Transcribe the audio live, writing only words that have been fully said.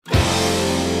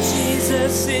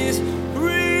Jesus is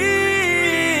real.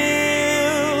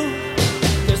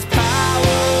 There's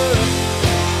power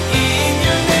in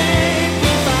your name. We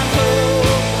find hope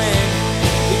when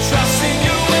we trust in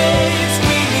your ways.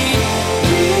 We need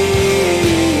you.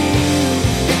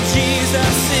 And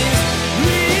Jesus is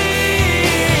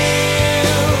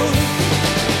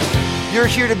real.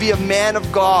 You're here to be a man of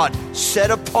God,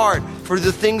 set apart for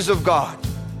the things of God.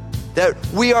 That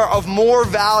we are of more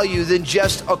value than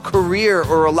just a career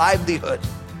or a livelihood.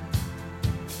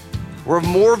 We're of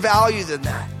more value than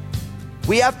that.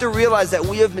 We have to realize that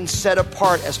we have been set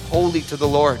apart as holy to the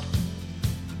Lord.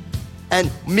 And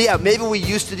yeah, maybe we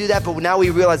used to do that, but now we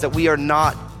realize that we are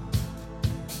not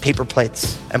paper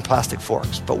plates and plastic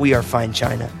forks, but we are fine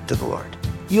china to the Lord.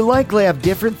 You likely have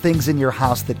different things in your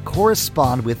house that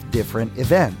correspond with different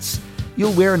events.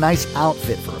 You'll wear a nice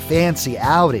outfit for a fancy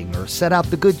outing or set out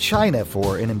the good china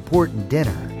for an important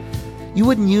dinner. You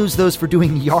wouldn't use those for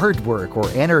doing yard work or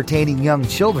entertaining young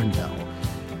children, though.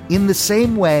 In the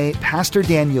same way, Pastor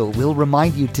Daniel will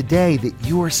remind you today that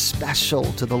you're special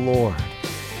to the Lord.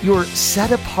 You're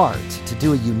set apart to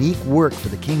do a unique work for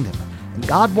the kingdom, and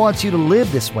God wants you to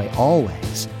live this way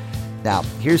always. Now,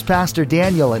 here's Pastor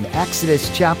Daniel in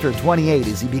Exodus chapter 28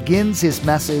 as he begins his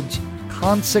message,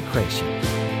 Consecration.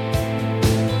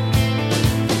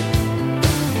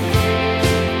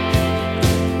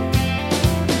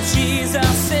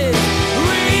 Jesus is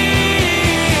real.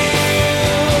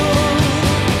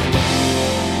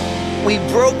 We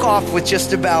broke off with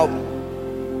just about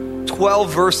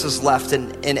 12 verses left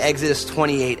in Exodus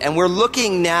 28. And we're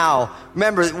looking now,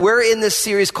 remember, we're in this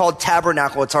series called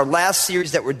Tabernacle. It's our last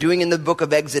series that we're doing in the book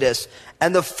of Exodus.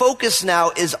 And the focus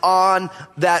now is on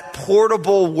that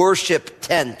portable worship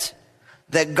tent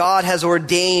that God has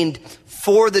ordained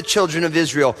for the children of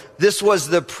Israel. This was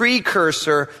the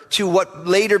precursor to what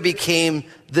later became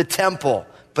the temple.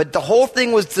 But the whole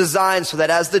thing was designed so that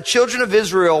as the children of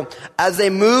Israel, as they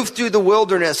moved through the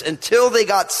wilderness until they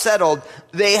got settled,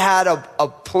 they had a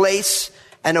place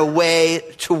and a way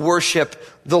to worship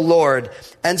the Lord.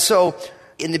 And so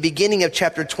in the beginning of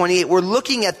chapter 28, we're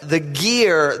looking at the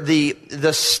gear,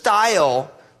 the style,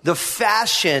 the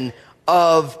fashion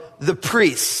of the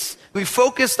priests. We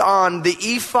focused on the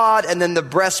ephod and then the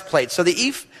breastplate. So the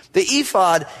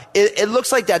ephod, it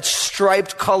looks like that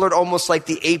striped colored, almost like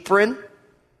the apron.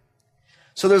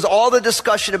 So there's all the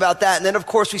discussion about that. And then, of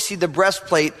course, we see the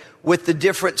breastplate with the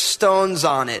different stones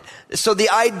on it. So the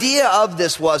idea of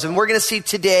this was, and we're going to see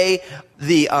today,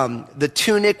 the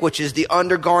tunic, which is the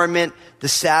undergarment, the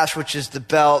sash, which is the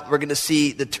belt. We're going to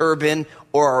see the turban,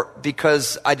 or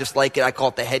because I just like it, I call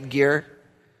it the headgear.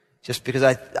 Just because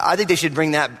I think they should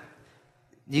bring that.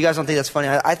 You guys don't think that's funny?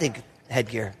 I think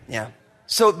headgear, yeah.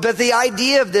 So, but the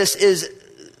idea of this is,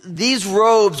 these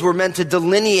robes were meant to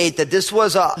delineate that this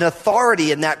was an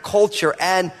authority in that culture.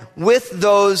 And with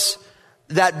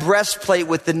that breastplate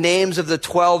with the names of the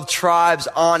 12 tribes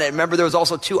on it. Remember, there was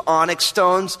also 2 onyx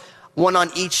stones, one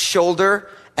on each shoulder,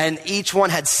 and each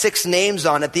one had 6 names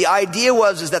on it. The idea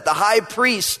is that the high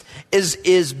priest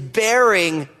is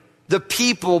bearing the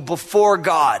people before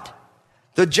God.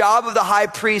 The job of the high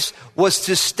priest was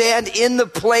to stand in the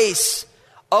place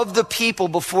of the people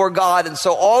before God. And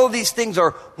so all of these things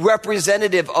are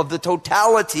representative of the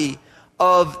totality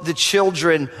of the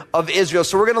children of Israel.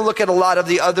 So we're going to look at a lot of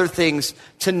the other things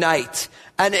tonight.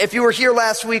 And if you were here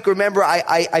last week, remember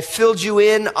I filled you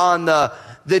in on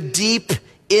the deep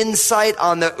insight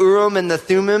on the Urim and the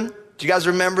Thummim. Do you guys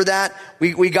remember that?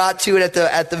 We got to it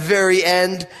at the very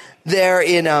end there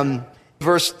in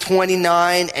verse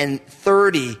 29 and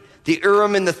 30. The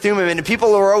Urim and the Thummim. And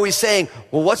people are always saying,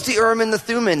 well, what's the Urim and the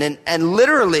Thummim? And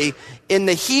literally, in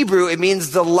the Hebrew, it means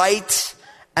the light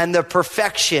and the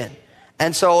perfection.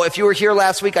 And so if you were here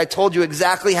last week, I told you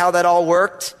exactly how that all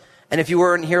worked. And if you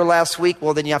weren't here last week,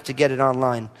 well, then you have to get it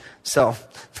online. So,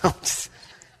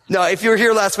 no, if you were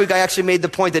here last week, I actually made the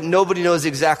point that nobody knows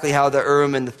exactly how the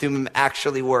Urim and the Thummim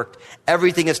actually worked.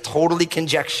 Everything is totally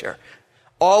conjecture.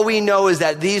 All we know is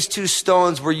that these 2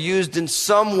 stones were used in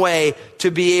some way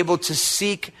to be able to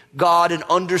seek God and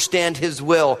understand His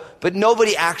will. But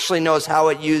nobody actually knows how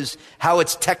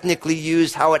it's technically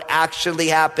used, how it actually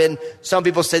happened. Some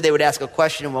people say they would ask a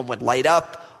question and one would light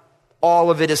up.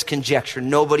 All of it is conjecture.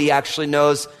 Nobody actually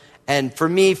knows. And for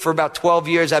me, for about 12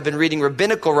 years, I've been reading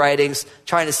rabbinical writings,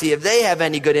 trying to see if they have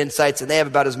any good insights, and they have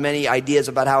about as many ideas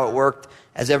about how it worked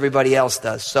as everybody else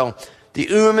does. So, the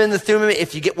Urim and the Thummim,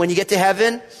 when you get to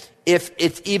heaven, if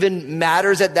it even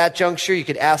matters at that juncture, you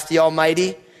could ask the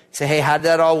Almighty, say, hey, how did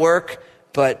that all work?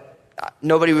 But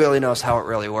nobody really knows how it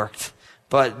really worked.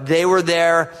 But they were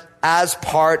there as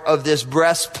part of this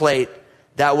breastplate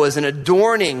that was an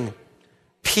adorning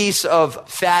piece of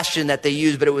fashion that they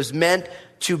used, but it was meant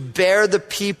to bear the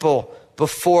people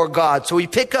before God. So we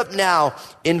pick up now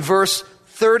in verse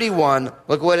 31.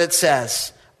 Look what it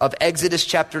says of Exodus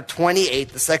chapter 28,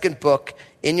 the second book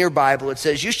in your Bible. It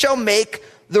says, "You shall make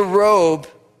the robe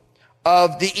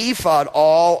of the ephod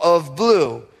all of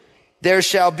blue. There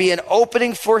shall be an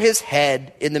opening for his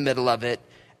head in the middle of it,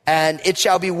 and it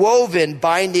shall be woven,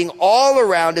 binding all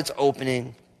around its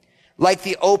opening, like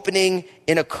the opening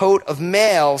in a coat of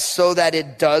mail, so that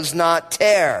it does not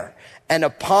tear. And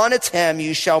upon its hem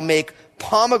you shall make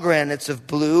pomegranates of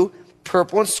blue,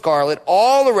 purple, and scarlet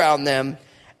all around them,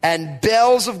 and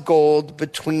bells of gold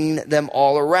between them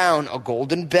all around, a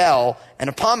golden bell and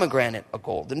a pomegranate, a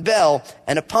golden bell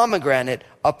and a pomegranate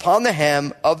upon the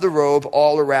hem of the robe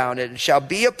all around it. It shall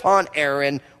be upon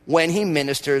Aaron when he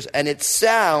ministers, and its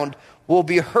sound will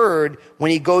be heard when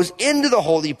he goes into the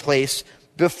holy place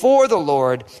before the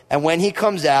Lord, and when he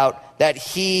comes out, that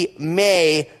he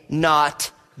may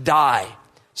not die."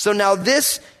 So now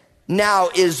this now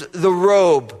is the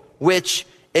robe, which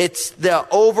it's the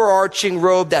overarching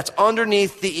robe that's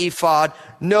underneath the ephod.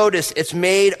 Notice it's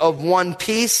made of one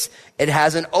piece. It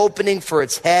has an opening for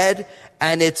its head,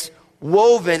 and it's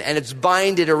woven and it's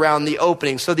binded around the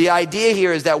opening. So the idea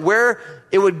here is that where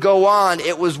it would go on,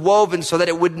 it was woven so that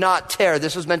it would not tear.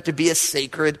 This was meant to be a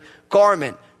sacred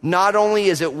garment. Not only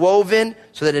is it woven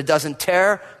so that it doesn't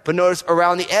tear, but notice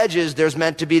around the edges, there's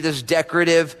meant to be this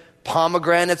decorative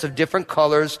pomegranates of different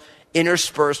colors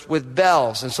interspersed with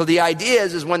bells. And so the idea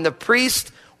is when the priest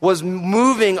was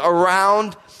moving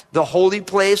around the holy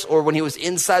place, or when he was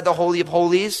inside the Holy of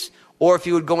Holies, or if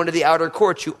he would go into the outer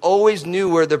courts, you always knew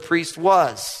where the priest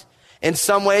was. In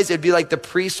some ways, it'd be like the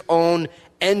priest's own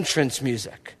entrance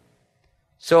music.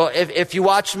 So if you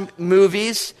watch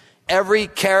movies, every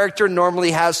character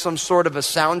normally has some sort of a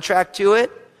soundtrack to it.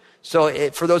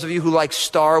 So for those of you who like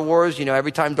Star Wars,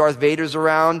 every time Darth Vader's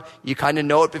around, you kind of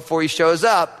know it before he shows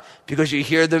up because you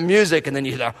hear the music and then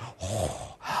you hear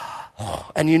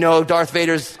and Darth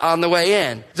Vader's on the way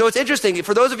in. So it's interesting.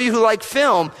 For those of you who like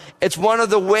film, it's one of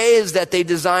the ways that they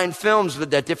design films,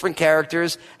 that different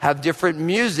characters have different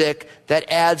music that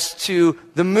adds to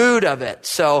the mood of it.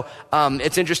 So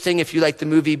it's interesting if you like the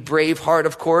movie Braveheart,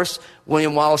 of course.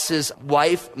 William Wallace's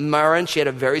wife, Marin, she had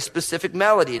a very specific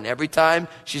melody, and every time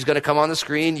she's going to come on the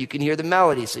screen, you can hear the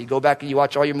melody. So you go back and you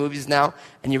watch all your movies now,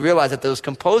 and you realize that those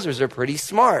composers are pretty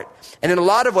smart. And in a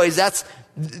lot of ways, that's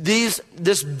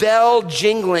this bell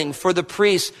jingling for the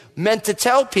priest meant to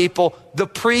tell people the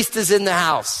priest is in the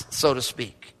house, so to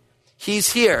speak.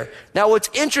 He's here. Now, what's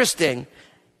interesting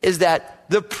is that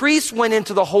the priest went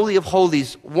into the Holy of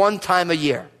Holies one time a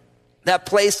year, that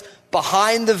place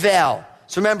behind the veil.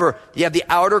 So remember, you have the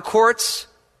outer courts,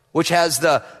 which has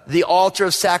the altar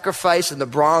of sacrifice and the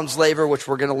bronze laver, which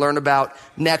we're going to learn about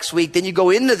next week. Then you go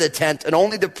into the tent, and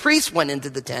only the priest went into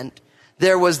the tent.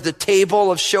 There was the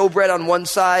table of showbread on one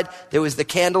side. There was the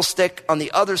candlestick on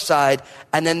the other side.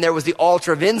 And then there was the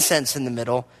altar of incense in the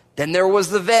middle. Then there was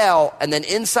the veil. And then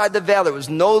inside the veil, there was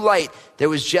no light. There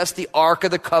was just the Ark of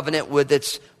the Covenant with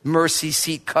its mercy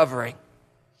seat covering.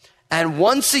 And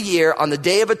once a year, on the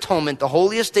Day of Atonement, the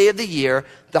holiest day of the year,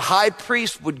 the high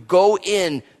priest would go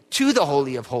in to the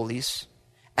Holy of Holies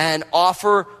and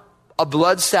offer a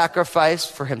blood sacrifice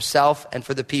for himself and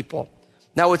for the people.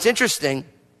 Now, what's interesting,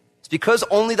 it's because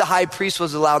only the high priest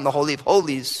was allowed in the Holy of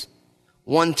Holies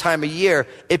one time a year,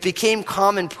 it became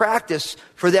common practice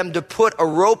for them to put a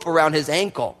rope around his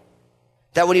ankle.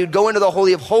 That when he would go into the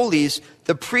Holy of Holies,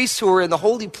 the priests who were in the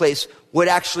holy place would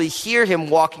actually hear him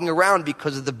walking around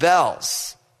because of the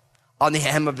bells on the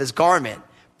hem of his garment.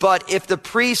 But if the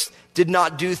priest did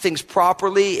not do things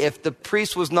properly, if the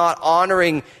priest was not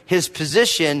honoring his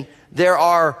position, there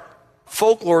are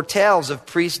folklore tales of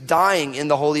priests dying in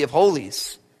the Holy of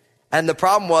Holies. And the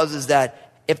problem is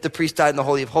that if the priest died in the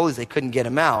Holy of Holies, they couldn't get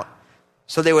him out.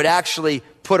 So they would actually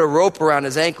put a rope around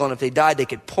his ankle, and if they died, they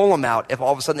could pull him out if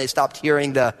all of a sudden they stopped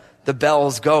hearing the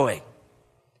bells going.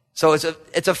 So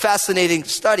it's a fascinating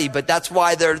study, but that's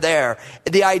why they're there.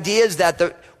 The idea is that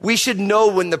we should know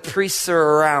when the priests are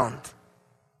around.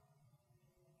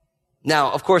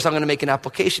 Now, of course, I'm going to make an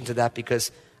application to that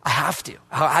because I have to.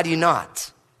 How do you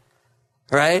not?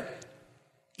 Right?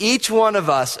 Each one of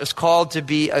us is called to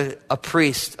be a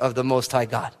priest of the Most High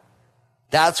God.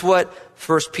 That's what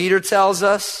 1 Peter tells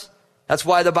us. That's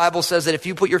why the Bible says that if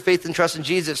you put your faith and trust in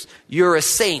Jesus, you're a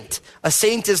saint. A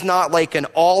saint is not like an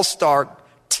all-star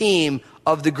team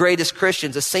of the greatest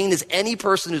Christians. A saint is any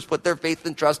person who's put their faith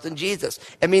and trust in Jesus.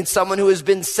 It means someone who has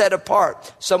been set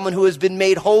apart, someone who has been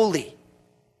made holy.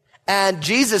 And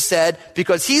Jesus said,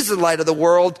 because he's the light of the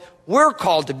world, we're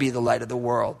called to be the light of the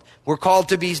world. We're called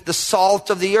to be the salt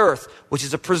of the earth, which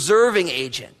is a preserving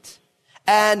agent.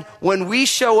 And when we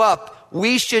show up,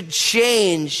 we should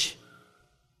change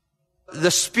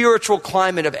the spiritual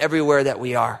climate of everywhere that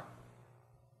we are.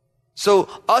 So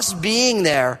us being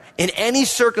there in any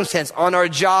circumstance, on our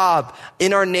job,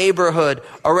 in our neighborhood,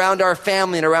 around our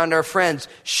family and around our friends,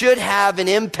 should have an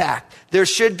impact. There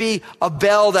should be a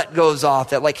bell that goes off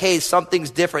that like, hey,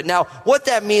 something's different. Now, what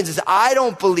that means is I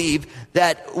don't believe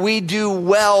that we do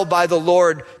well by the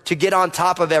Lord to get on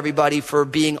top of everybody for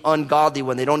being ungodly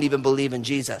when they don't even believe in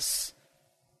Jesus.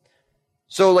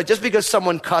 So like just because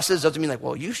someone cusses doesn't mean like,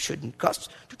 well, you shouldn't cuss,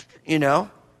 you know?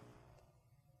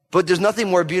 But there's nothing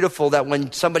more beautiful that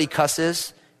when somebody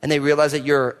cusses and they realize that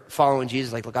you're following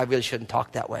Jesus, like, look, I really shouldn't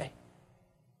talk that way.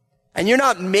 And you're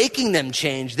not making them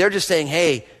change. They're just saying,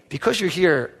 hey, because you're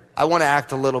here, I want to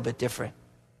act a little bit different.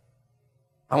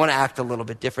 I want to act a little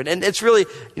bit different. And it's really,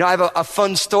 I have a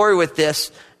fun story with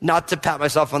this, not to pat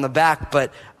myself on the back,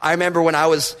 but I remember when I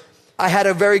had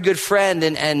a very good friend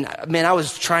and man, I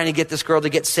was trying to get this girl to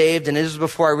get saved. And this was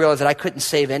before I realized that I couldn't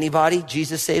save anybody.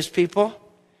 Jesus saves people.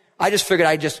 I just figured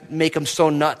I'd just make them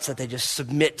so nuts that they just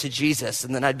submit to Jesus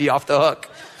and then I'd be off the hook.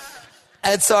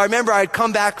 And so I remember I'd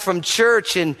come back from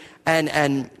church and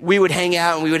we would hang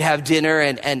out and we would have dinner.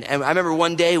 And I remember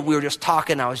one day we were just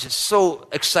talking. I was just so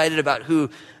excited about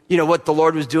what the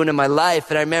Lord was doing in my life.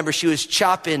 And I remember she was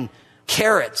chopping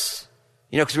carrots,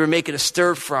 because we were making a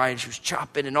stir fry and she was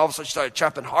chopping and all of a sudden she started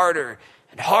chopping harder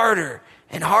and harder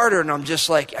and harder. And I'm just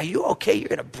like, are you okay? You're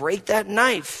going to break that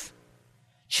knife.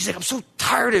 She's like, I'm so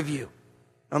tired of you.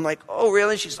 I'm like, oh,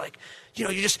 really? She's like,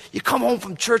 you come home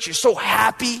from church, you're so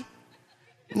happy,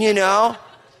 and I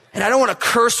don't want to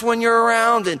curse when you're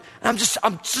around, and I just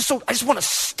want to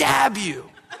stab you.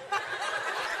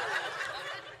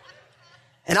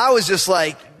 And I was just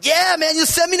like, yeah, man, you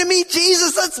sent me to meet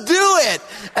Jesus, let's do it.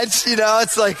 And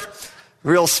it's like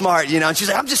real smart, and she's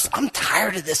like, I'm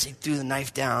tired of this. He threw the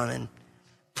knife down, and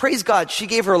praise God, she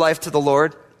gave her life to the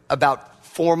Lord about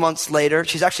 4 months later.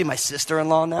 She's actually my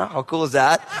sister-in-law now. How cool is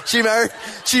that?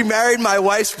 She married my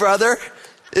wife's brother.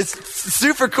 It's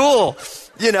super cool,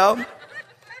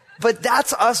 But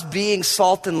that's us being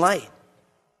salt and light.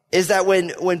 Is that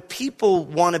when people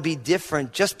want to be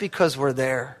different just because we're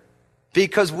there,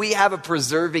 because we have a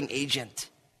preserving agent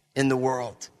in the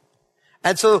world.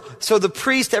 And so the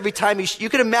priest, every time you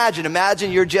can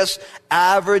imagine you're just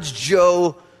average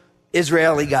Joe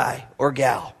Israeli guy or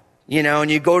gal.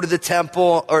 And you go to the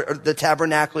temple or the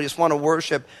tabernacle, you just want to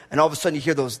worship, and all of a sudden you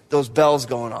hear those bells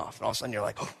going off. And all of a sudden you're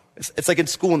like, oh, it's like in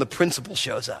school when the principal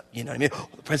shows up. You know what I mean? Oh,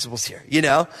 the principal's here,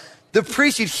 The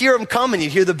priest, you'd hear him coming,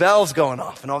 you'd hear the bells going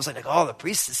off. And all of a sudden, like, oh, the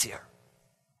priest is here.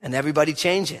 And everybody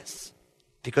changes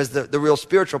because the real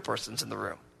spiritual person's in the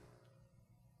room.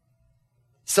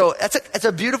 So it's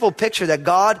a beautiful picture that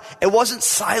God, it wasn't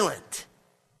silent.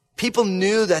 People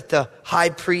knew that the high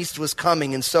priest was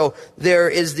coming. And so there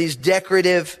is these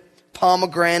decorative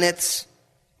pomegranates,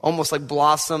 almost like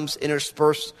blossoms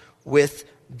interspersed with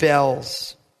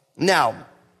bells. Now,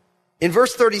 in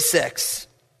verse 36,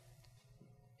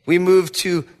 we move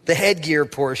to the headgear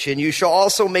portion. You shall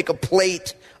also make a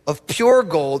plate of pure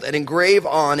gold and engrave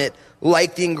on it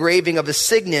like the engraving of a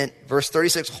signet. Verse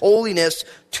 36, holiness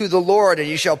to the Lord. And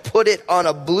you shall put it on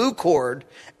a blue cord,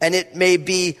 and it may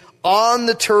be on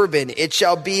the turban. It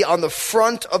shall be on the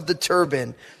front of the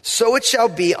turban. So it shall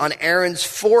be on Aaron's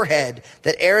forehead,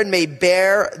 that Aaron may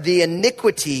bear the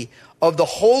iniquity of the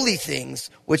holy things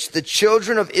which the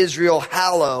children of Israel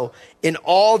hallow in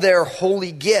all their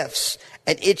holy gifts.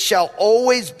 And it shall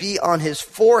always be on his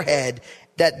forehead,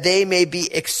 that they may be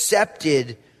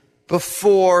accepted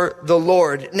before the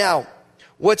Lord. Now,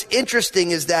 what's interesting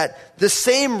is that the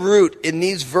same root in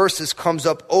these verses comes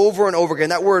up over and over again.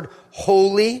 That word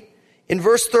holy, in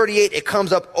verse 38, it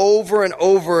comes up over and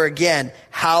over again.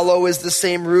 Hallow is the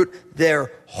same root.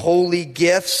 They're holy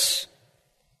gifts.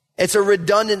 It's a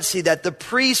redundancy that the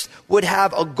priest would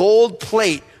have a gold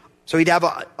plate. So he'd have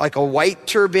a white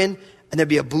turban, and there'd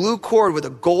be a blue cord with a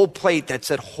gold plate that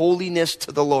said holiness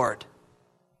to the Lord.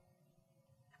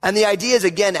 And the idea is,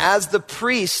 again, as the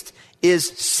priest is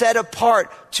set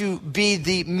apart to be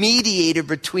the mediator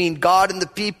between God and the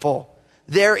people,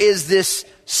 there is this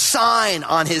sign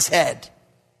on his head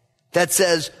that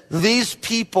says, these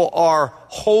people are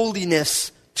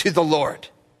holiness to the Lord.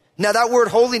 Now that word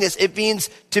holiness, it means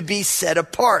to be set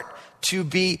apart, to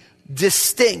be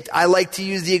distinct. I like to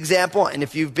use the example, and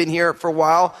if you've been here for a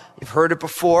while, you've heard it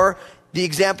before. The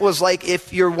example is like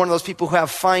if you're one of those people who have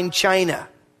fine china.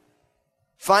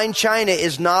 Fine china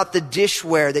is not the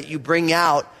dishware that you bring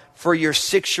out for your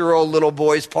 6-year-old little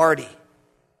boy's party.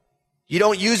 You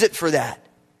don't use it for that.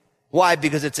 Why?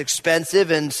 Because it's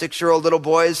expensive and 6-year-old little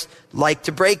boys like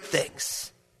to break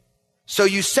things. So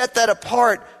you set that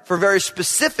apart for very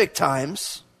specific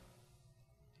times,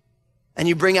 and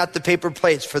you bring out the paper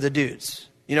plates for the dudes.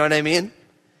 You know what I mean?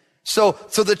 So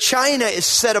the china is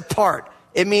set apart.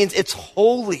 It means it's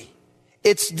holy.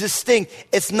 It's distinct.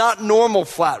 It's not normal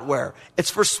flatware.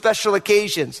 It's for special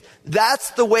occasions.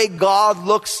 That's the way God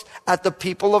looks at the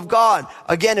people of God.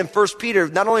 Again, in 1 Peter,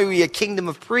 not only are we a kingdom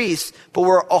of priests, but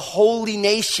we're a holy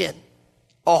nation,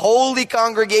 a holy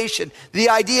congregation. The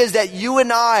idea is that you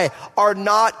and I are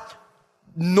not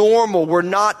normal. We're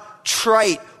not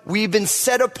trite. We've been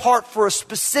set apart for a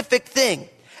specific thing.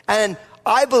 And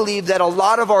I believe that a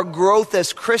lot of our growth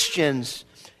as Christians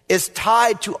is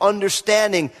tied to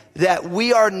understanding that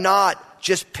we are not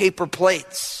just paper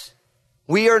plates.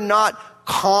 We are not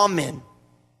common,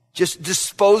 just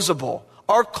disposable.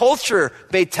 Our culture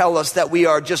may tell us that we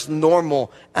are just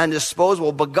normal and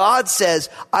disposable, but God says,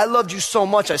 I loved you so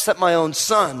much, I sent my own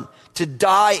son to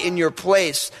die in your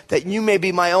place that you may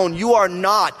be my own. You are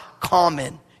not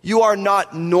common. You are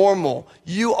not normal.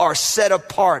 You are set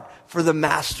apart for the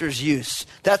master's use.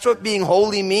 That's what being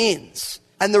holy means.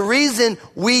 And the reason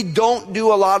we don't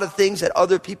do a lot of things that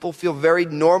other people feel very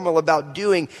normal about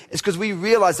doing is because we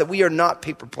realize that we are not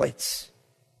paper plates.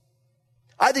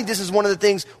 I think this is one of the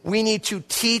things we need to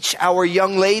teach our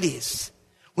young ladies.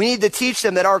 We need to teach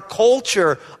them that our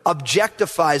culture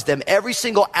objectifies them. Every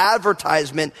single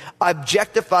advertisement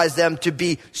objectifies them to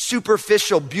be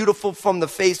superficial, beautiful from the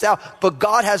face out. But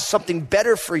God has something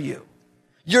better for you.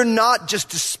 You're not just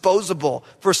disposable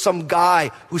for some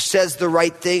guy who says the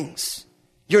right things.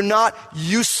 You're not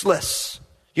useless.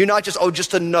 You're not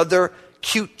just another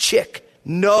cute chick.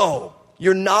 No,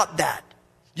 you're not that.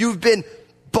 You've been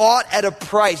bought at a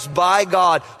price by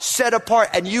God, set apart,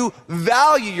 and you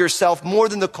value yourself more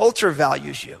than the culture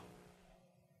values you.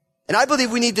 And I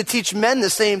believe we need to teach men the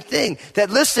same thing. That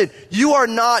listen, you are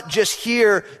not just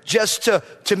here just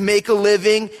to make a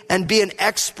living and be an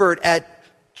expert at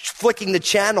flicking the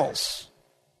channels.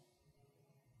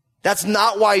 That's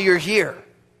not why you're here.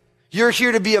 You're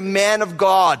here to be a man of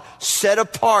God, set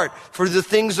apart for the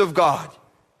things of God.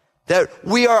 That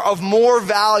we are of more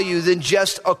value than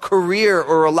just a career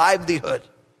or a livelihood.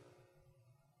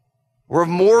 We're of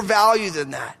more value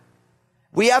than that.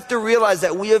 We have to realize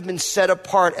that we have been set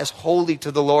apart as holy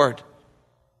to the Lord.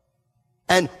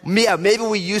 And yeah, maybe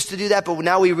we used to do that, but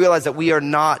now we realize that we are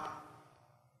not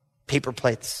paper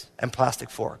plates and plastic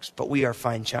forks, but we are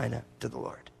fine china to the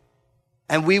Lord.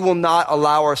 And we will not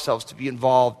allow ourselves to be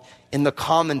involved in the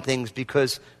common things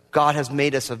because God has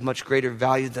made us of much greater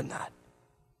value than that.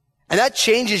 And that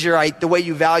changes the way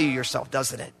you value yourself,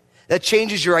 doesn't it? That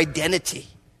changes your identity.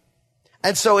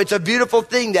 And so it's a beautiful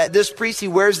thing that this priest, he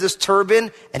wears this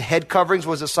turban, and head coverings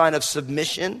was a sign of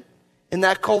submission in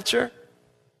that culture,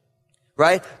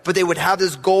 right? But they would have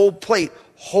this gold plate,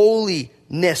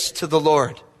 holiness to the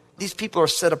Lord. These people are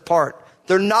set apart.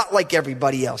 They're not like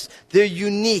everybody else. They're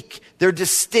unique. They're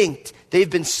distinct. They've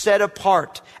been set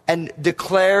apart and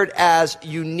declared as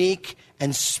unique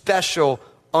and special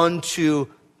unto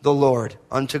the Lord,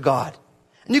 unto God.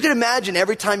 And you can imagine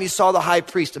every time you saw the high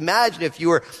priest, imagine if you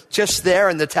were just there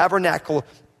in the tabernacle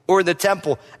or in the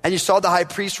temple and you saw the high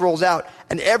priest rolls out,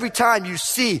 and every time you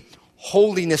see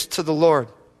holiness to the Lord.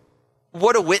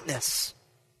 What a witness.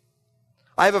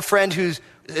 I have a friend who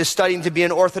is studying to be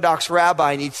an Orthodox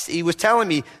rabbi, and he was telling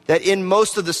me that in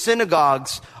most of the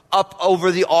synagogues up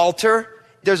over the altar,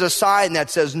 there's a sign that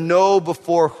says, "Know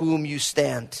before whom you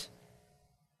stand."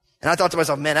 And I thought to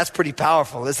myself, man, that's pretty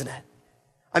powerful, isn't it?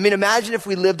 I mean, imagine if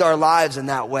we lived our lives in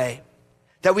that way.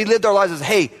 That we lived our lives as,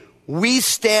 hey, we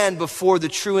stand before the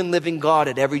true and living God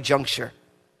at every juncture.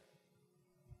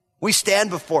 We stand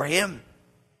before him.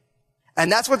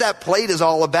 And that's what that plate is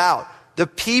all about. The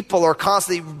people are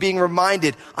constantly being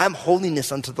reminded, I'm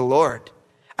holiness unto the Lord.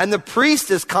 And the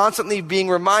priest is constantly being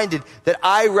reminded that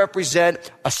I represent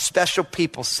a special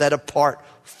people set apart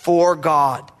for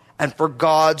God and for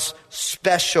God's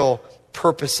special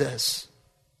purposes.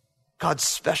 God's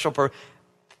special purpose.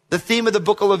 The theme of the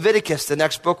book of Leviticus, the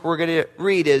next book we're going to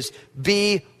read, is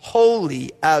be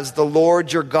holy as the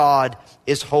Lord your God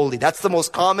is holy. That's the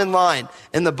most common line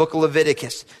in the book of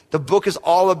Leviticus. The book is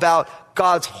all about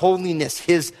God's holiness,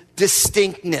 his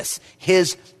distinctness,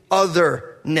 his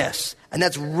otherness. And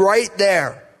that's right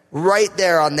there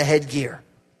on the headgear.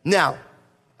 Now,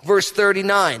 verse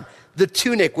 39, the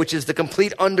tunic, which is the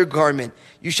complete undergarment,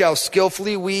 you shall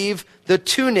skillfully weave the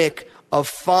tunic of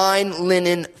fine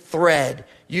linen thread.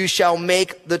 You shall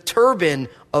make the turban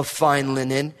of fine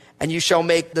linen, and you shall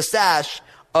make the sash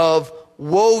of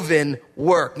woven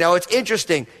work. Now it's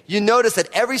interesting. You notice that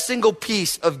every single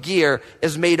piece of gear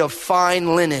is made of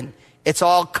fine linen. It's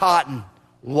all cotton.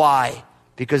 Why?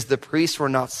 Because the priests were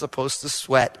not supposed to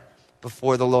sweat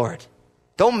before the Lord.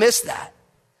 Don't miss that.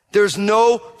 There's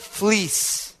no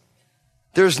fleece.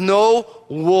 There's no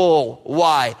wool.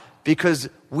 Why? Because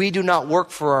we do not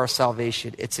work for our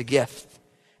salvation. It's a gift.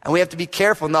 And we have to be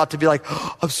careful not to be like,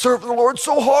 oh, I'm serving the Lord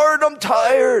so hard, I'm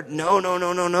tired.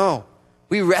 No.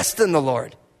 We rest in the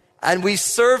Lord. And we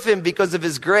serve him because of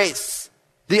his grace.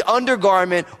 The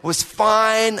undergarment was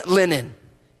fine linen.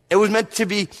 It was meant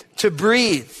to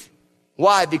breathe.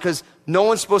 Why? Because no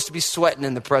one's supposed to be sweating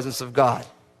in the presence of God.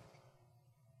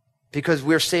 Because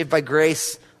we're saved by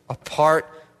grace apart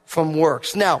from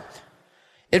works. Now,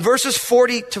 in verses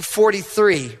 40 to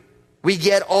 43, we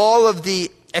get all of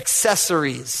the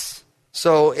accessories.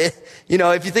 So, if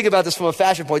you think about this from a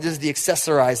fashion point, this is the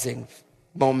accessorizing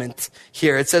moment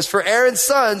here. It says, for Aaron's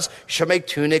sons, you shall make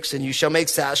tunics, and you shall make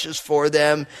sashes for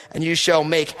them, and you shall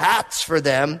make hats for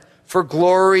them, for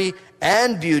glory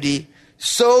and beauty.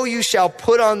 So you shall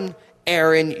put on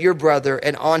Aaron, your brother,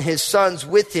 and on his sons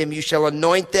with him, you shall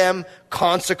anoint them,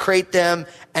 consecrate them,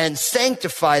 and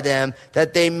sanctify them,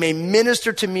 that they may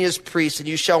minister to me as priests. And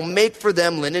you shall make for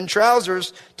them linen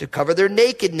trousers to cover their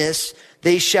nakedness.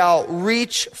 They shall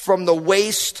reach from the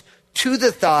waist to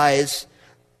the thighs.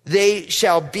 They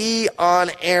shall be on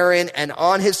Aaron and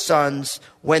on his sons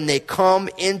when they come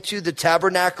into the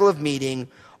tabernacle of meeting,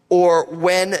 or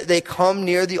when they come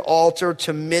near the altar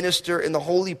to minister in the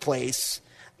holy place,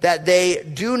 that they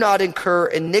do not incur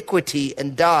iniquity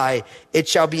and die. It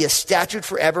shall be a statute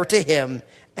forever to him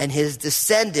and his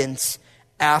descendants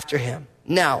after him.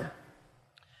 Now,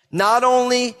 not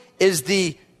only is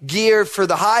the gear for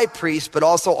the high priest, but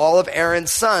also all of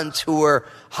Aaron's sons who were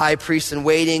high priests in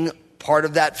waiting, part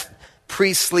of that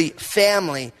priestly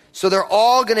family. So they're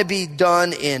all going to be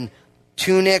done in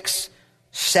tunics,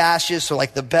 sashes, so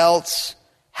like the belts,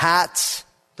 hats,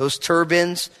 those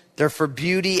turbans. They're for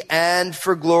beauty and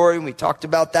for glory. We talked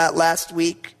about that last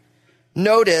week.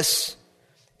 Notice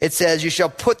it says, you shall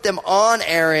put them on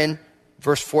Aaron,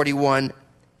 verse 41,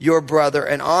 your brother,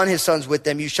 and on his sons with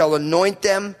them. You shall anoint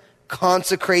them,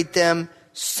 consecrate them,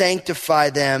 sanctify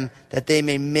them, that they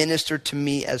may minister to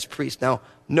me as priests. Now,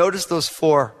 notice those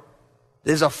four.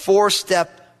 There's a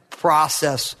 4-step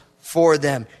process for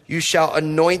them. You shall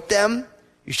anoint them,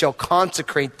 you shall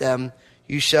consecrate them,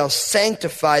 you shall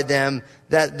sanctify them,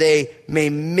 that they may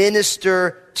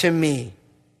minister to me.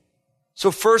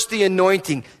 So first, the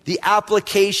anointing, the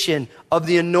application of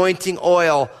the anointing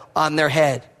oil on their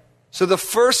head. So the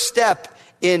first step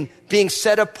in being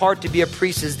set apart to be a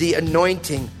priest is the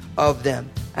anointing of them.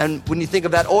 And when you think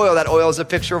of that oil is a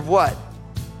picture of what?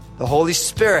 The Holy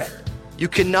Spirit. You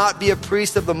cannot be a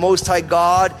priest of the Most High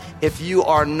God if you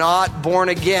are not born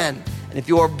again. And if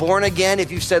you are born again,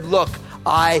 if you said, look,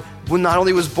 I not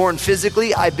only was born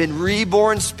physically, I've been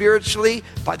reborn spiritually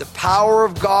by the power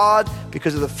of God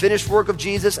because of the finished work of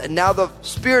Jesus, and now the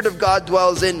Spirit of God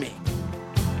dwells in me.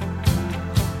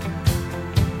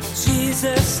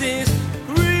 Jesus is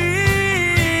real.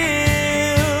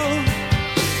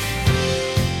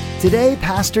 Today,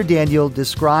 Pastor Daniel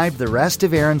described the rest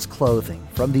of Aaron's clothing,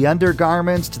 from the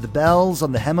undergarments to the bells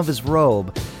on the hem of his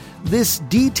robe. This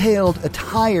detailed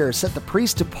attire set the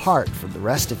priest apart from the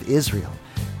rest of Israel,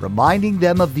 reminding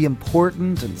them of the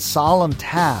important and solemn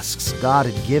tasks God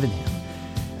had given him.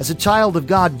 As a child of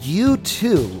God, you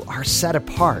too are set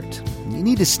apart. You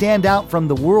need to stand out from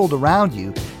the world around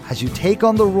you as you take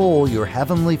on the role your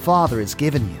Heavenly Father has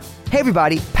given you. Hey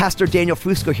everybody, Pastor Daniel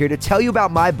Fusco here to tell you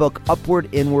about my book, Upward,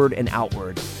 Inward, and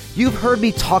Outward. You've heard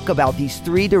me talk about these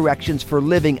 3 directions for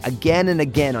living again and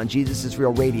again on Jesus is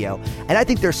Real Radio, and I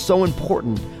think they're so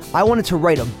important. I wanted to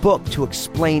write a book to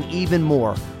explain even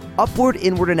more. Upward,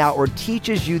 Inward, and Outward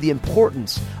teaches you the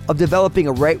importance of developing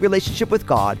a right relationship with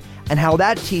God and how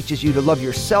that teaches you to love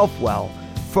yourself well.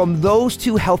 From those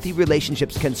 2 healthy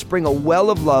relationships can spring a well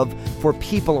of love for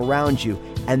people around you,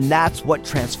 and that's what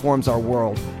transforms our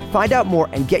world. Find out more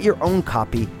and get your own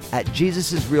copy at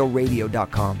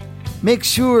JesusIsRealRadio.com. Make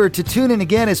sure to tune in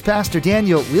again as Pastor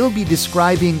Daniel will be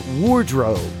describing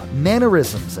wardrobe,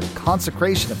 mannerisms, and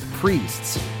consecration of the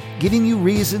priests, giving you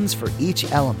reasons for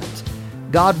each element.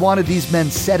 God wanted these men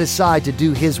set aside to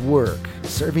do his work,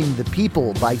 serving the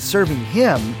people by serving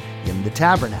him in the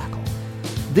tabernacle.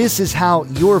 This is how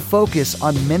your focus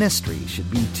on ministry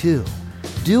should be too.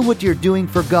 Do what you're doing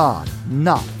for God,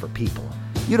 not for people.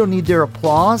 You don't need their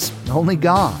applause, only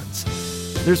God's.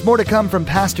 There's more to come from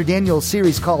Pastor Daniel's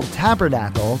series called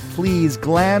Tabernacle. Please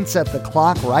glance at the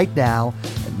clock right now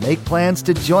and make plans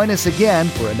to join us again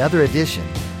for another edition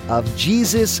of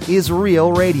Jesus is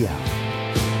Real Radio.